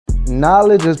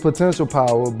knowledge is potential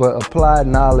power, but applied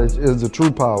knowledge is the true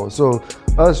power. So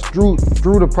us through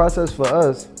the process for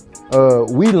us,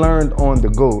 we learned on the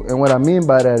go. And what I mean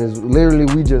by that is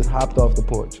literally we just hopped off the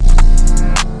porch.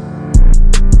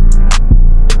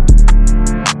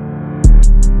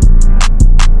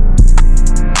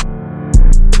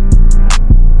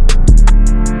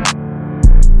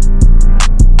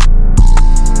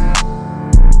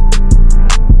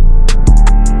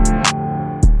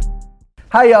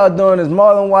 How y'all doing? It's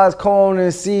Marlon Watts, co-owner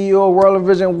and CEO of World of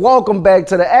Vision. Welcome back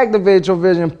to the Activate Your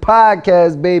Vision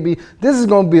podcast, baby. This is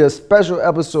going to be a special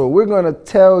episode. We're going to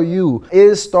tell you,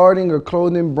 is starting a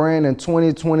clothing brand in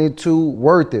 2022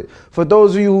 worth it? For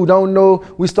those of you who don't know,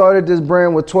 we started this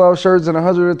brand with 12 shirts and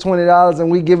 $120,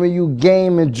 and we giving you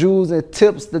game and jewels and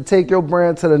tips to take your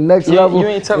brand to the next level. You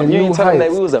ain't telling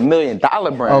that we was $1 million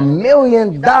brand. $1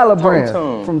 million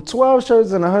brand. From 12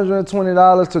 shirts and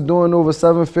 $120 to doing over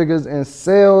 7 figures in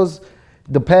sales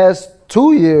the past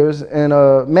 2 years, and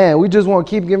man, we just want to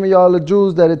keep giving y'all the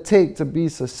jewels that it takes to be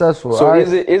successful. So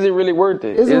is it really worth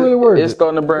it? Is it really worth it? Is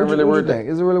starting a brand really worth it?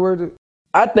 Is it really worth it?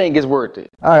 I think it's worth it.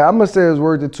 All right, I'm gonna say it's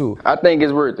worth it too. I think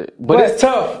it's worth it, but it's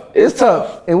tough. It's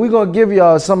tough, and we're gonna give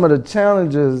y'all some of the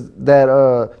challenges that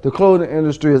the clothing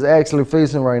industry is actually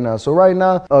facing right now. So right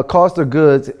now, cost of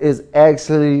goods is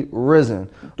actually risen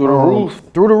through the roof.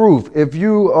 Through the roof. If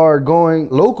you are going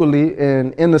locally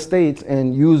and in the States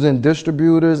and using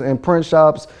distributors and print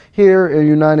shops here in the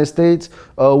United States,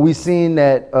 we've seen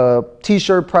that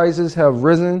t-shirt prices have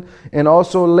risen, and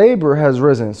also labor has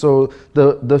risen. So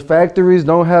the factories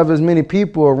don't have as many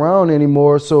people around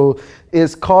anymore, so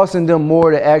it's costing them more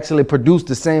to actually produce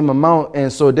the same amount,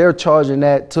 and so they're charging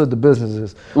that to the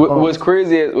businesses. What's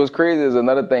crazy is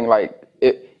another thing, like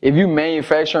if you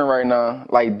manufacturing right now,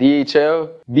 like DHL,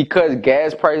 because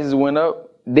gas prices went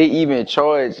up, they even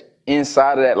charge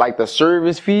inside of that, like the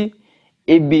service fee.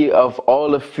 It be of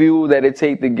all the fuel that it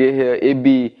take to get here. It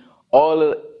be all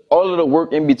of the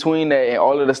work in between that and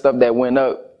all of the stuff that went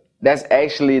up. That's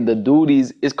actually the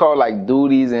duties. It's called like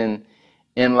duties and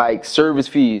like service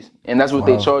fees, and that's what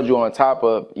they charge you on top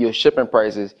of your shipping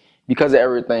prices because of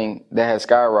everything that has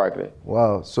skyrocketed.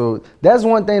 Wow. So that's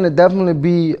one thing to definitely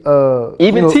be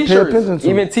even t-shirts,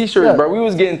 bro. We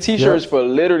was getting t-shirts for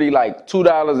literally like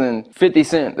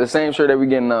 $2.50, the same shirt that we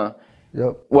getting now.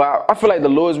 Yep. Well, I feel like the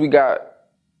lowest we got,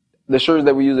 the shirts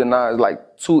that we're using now is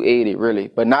like $2.80 really,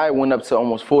 but now it went up to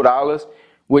almost $4,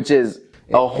 which is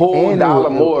a whole dollar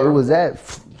more. It was at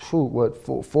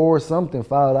 $4 something,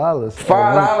 $5.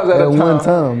 $5 at one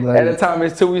time. Like, at the time,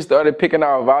 until we started picking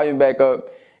our volume back up,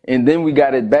 and then we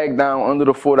got it back down under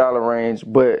the $4 range.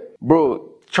 But bro,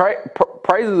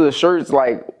 prices of shirts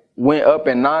like went up,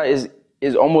 and now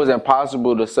it's almost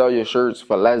impossible to sell your shirts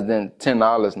for less than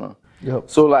 $10 now. Yep.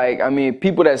 So like, I mean,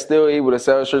 people that's still able to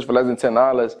sell shirts for less than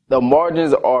 $10, the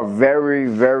margins are very,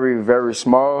 very, very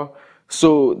small.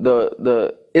 So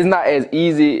the it's not as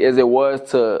easy as it was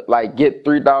to like get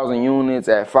 3,000 units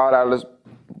at $5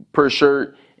 per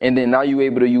shirt, and then now you're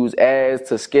able to use ads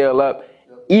to scale up.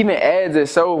 Even ads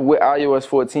itself with iOS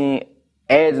 14,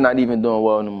 ads not even doing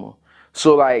well anymore.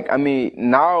 So like, I mean,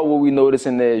 now what we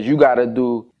noticing is you gotta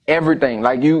do everything.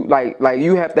 Like you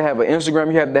have to have an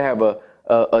Instagram, you have to have a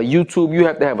YouTube, you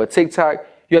have to have a TikTok,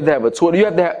 you have to have a Twitter, you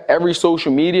have to have every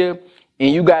social media,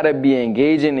 and you gotta be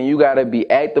engaging and you gotta be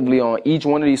actively on each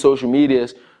one of these social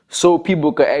medias so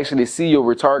people could actually see your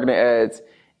retargeting ads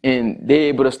and they're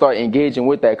able to start engaging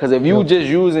with that. Because if you just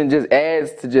using just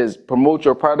ads to just promote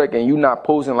your product and you not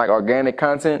posting like organic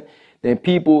content, then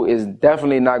people is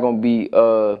definitely not gonna be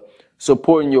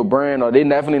supporting your brand, or they're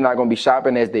definitely not gonna be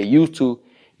shopping as they used to,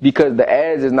 because the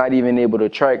ads is not even able to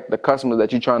track the customers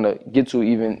that you're trying to get to.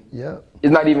 Even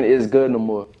it's not even as good no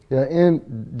more. Yeah, and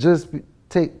just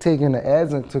taking the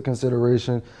ads into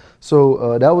consideration.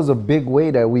 So that was a big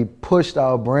way that we pushed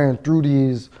our brand through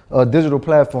these digital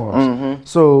platforms. Mm-hmm.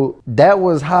 So that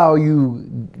was how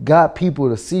you got people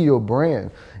to see your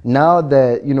brand. Now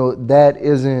that, you know, that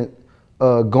isn't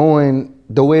going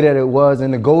the way that it was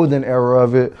in the golden era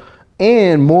of it,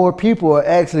 and more people are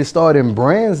actually starting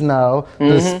brands now,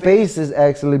 the space is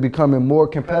actually becoming more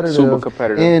competitive. Super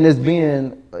competitive.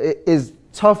 And it's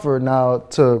tougher now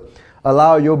to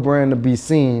allow your brand to be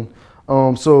seen.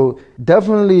 So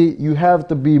definitely you have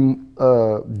to be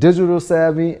digital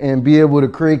savvy and be able to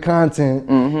create content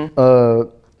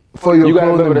for your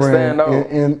clothing brand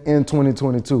in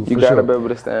 2022. You gotta be able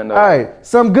to stand out. All right,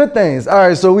 some good things. All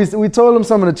right, so we told them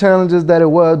some of the challenges that it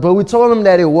was, but we told them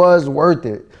that it was worth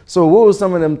it. So what were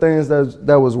some of them things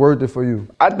that was worth it for you?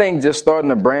 I think just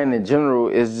starting a brand in general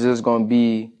is just gonna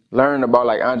be learning about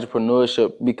like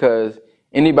entrepreneurship, because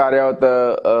anybody out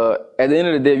there, at the end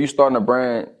of the day, if you're starting a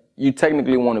brand, you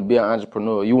technically want to be an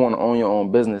entrepreneur. You want to own your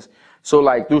own business. So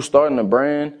like through starting a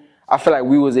brand, I feel like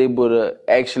we was able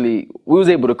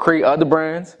to create other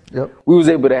brands. Yep. We was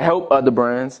able to help other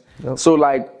brands. Yep. So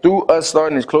like through us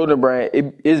starting this clothing brand,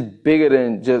 it's bigger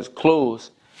than just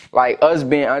clothes. Like us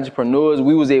being entrepreneurs,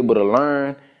 we was able to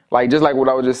learn. Like just like what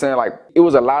I was just saying, like it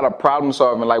was a lot of problem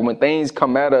solving. Like when things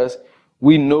come at us,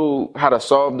 we know how to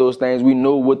solve those things. We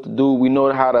know what to do. We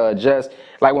know how to adjust.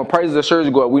 Like when prices of shirts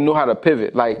go up, we know how to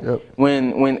pivot. Like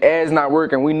when ads not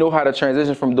working, we know how to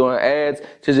transition from doing ads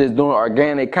to just doing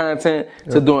organic content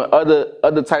to doing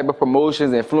other type of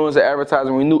promotions, influencer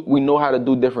advertising. We know how to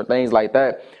do different things like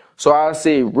that. So I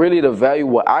say really the value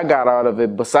what I got out of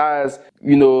it, besides,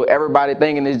 everybody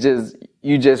thinking it's just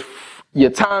your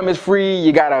time is free,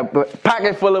 you got a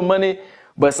pocket full of money.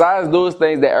 Besides those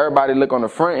things that everybody look on the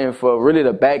front end for, really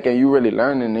the back end, you really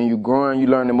learning and you growing, you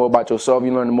learning more about yourself,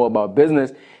 you learning more about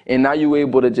business. And now you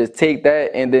able to just take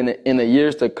that, and then in the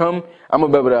years to come, I'm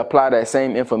going to be able to apply that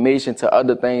same information to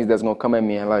other things that's going to come at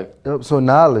me in life. Yep, so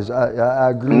knowledge, I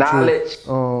agree knowledge. with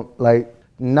you. Like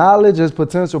knowledge is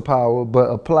potential power, but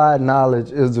applied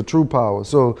knowledge is the true power.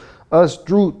 So us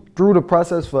through the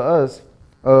process for us,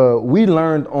 we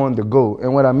learned on the go.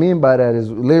 And what I mean by that is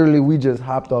literally we just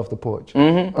hopped off the porch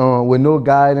with no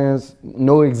guidance,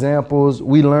 no examples.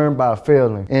 We learned by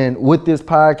failing. And with this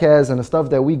podcast and the stuff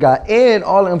that we got and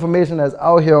all the information that's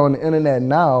out here on the internet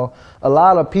now, a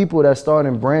lot of people that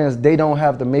starting brands, they don't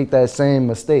have to make that same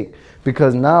mistake,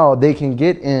 because now they can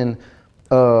get in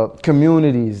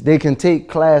communities, they can take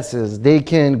classes, they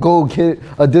can go get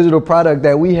a digital product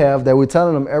that we have that we're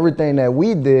telling them everything that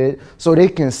we did, so they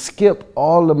can skip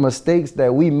all the mistakes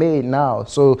that we made now.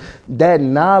 So that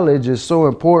knowledge is so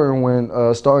important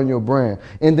when starting your brand.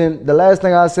 And then the last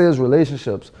thing I say is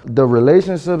relationships. The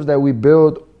relationships that we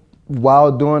build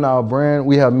while doing our brand,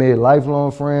 we have made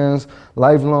lifelong friends,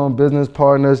 lifelong business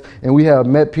partners, and we have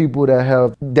met people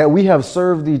that we have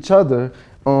served each other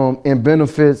in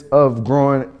benefits of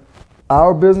growing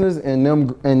our business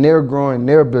and they're growing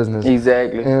their business.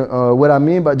 Exactly. And what I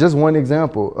mean by, just one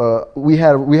example, we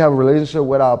have a relationship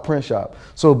with our print shop.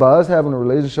 So by us having a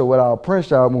relationship with our print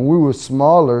shop, when we were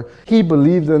smaller, he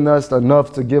believed in us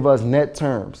enough to give us net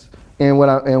terms. And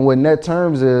what net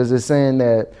terms is saying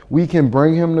that we can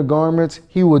bring him the garments,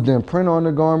 he would then print on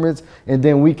the garments, and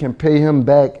then we can pay him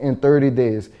back in 30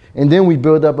 days. And then we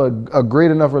built up a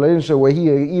great enough relationship where he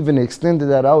even extended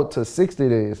that out to 60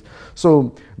 days.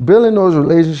 So building those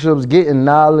relationships, getting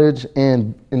knowledge,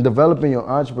 and developing your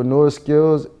entrepreneur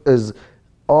skills is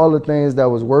all the things that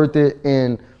was worth it.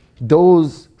 And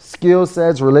those skill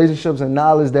sets, relationships, and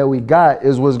knowledge that we got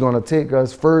is what's going to take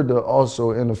us further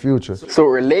also in the future. So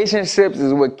relationships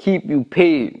is what keep you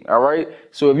paid, all right?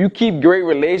 So if you keep great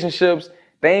relationships,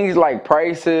 things like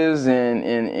prices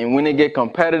and when they get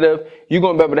competitive, you're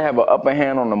going to be able to have an upper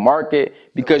hand on the market,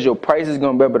 because your price is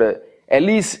going to be able to at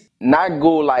least not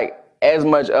go like as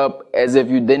much up as if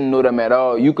you didn't know them at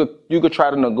all. You could try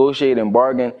to negotiate and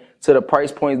bargain to the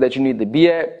price points that you need to be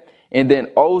at. And then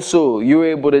also you're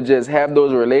able to just have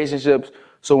those relationships.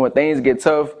 So when things get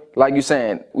tough, like you're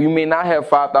saying, you may not have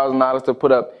 $5,000 to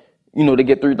put up, to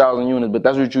get 3,000 units, but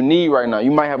that's what you need right now.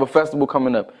 You might have a festival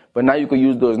coming up, but now you can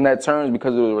use those net terms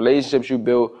because of the relationships you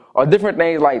build or different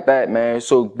things like that, man.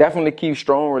 So definitely keep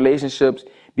strong relationships,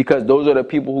 because those are the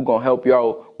people who gonna help you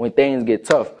out when things get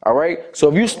tough, all right? So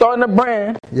if you're starting a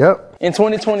brand in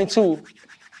 2022,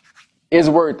 it's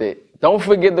worth it. Don't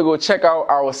forget to go check out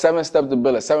our 7 Steps to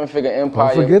Build a 7-Figure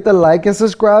Empire. Don't forget to like and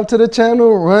subscribe to the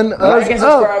channel. Like and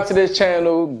subscribe to this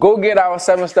channel. Go get our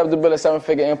 7 Steps to Build a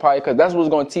 7-Figure Empire, because that's what's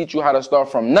going to teach you how to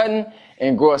start from nothing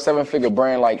and grow a 7-figure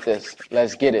brand like this.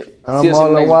 Let's get it. I'm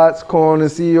Marlon Watts, co-owner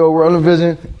and CEO of Rolling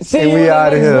Vision, and we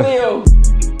out of here. Video.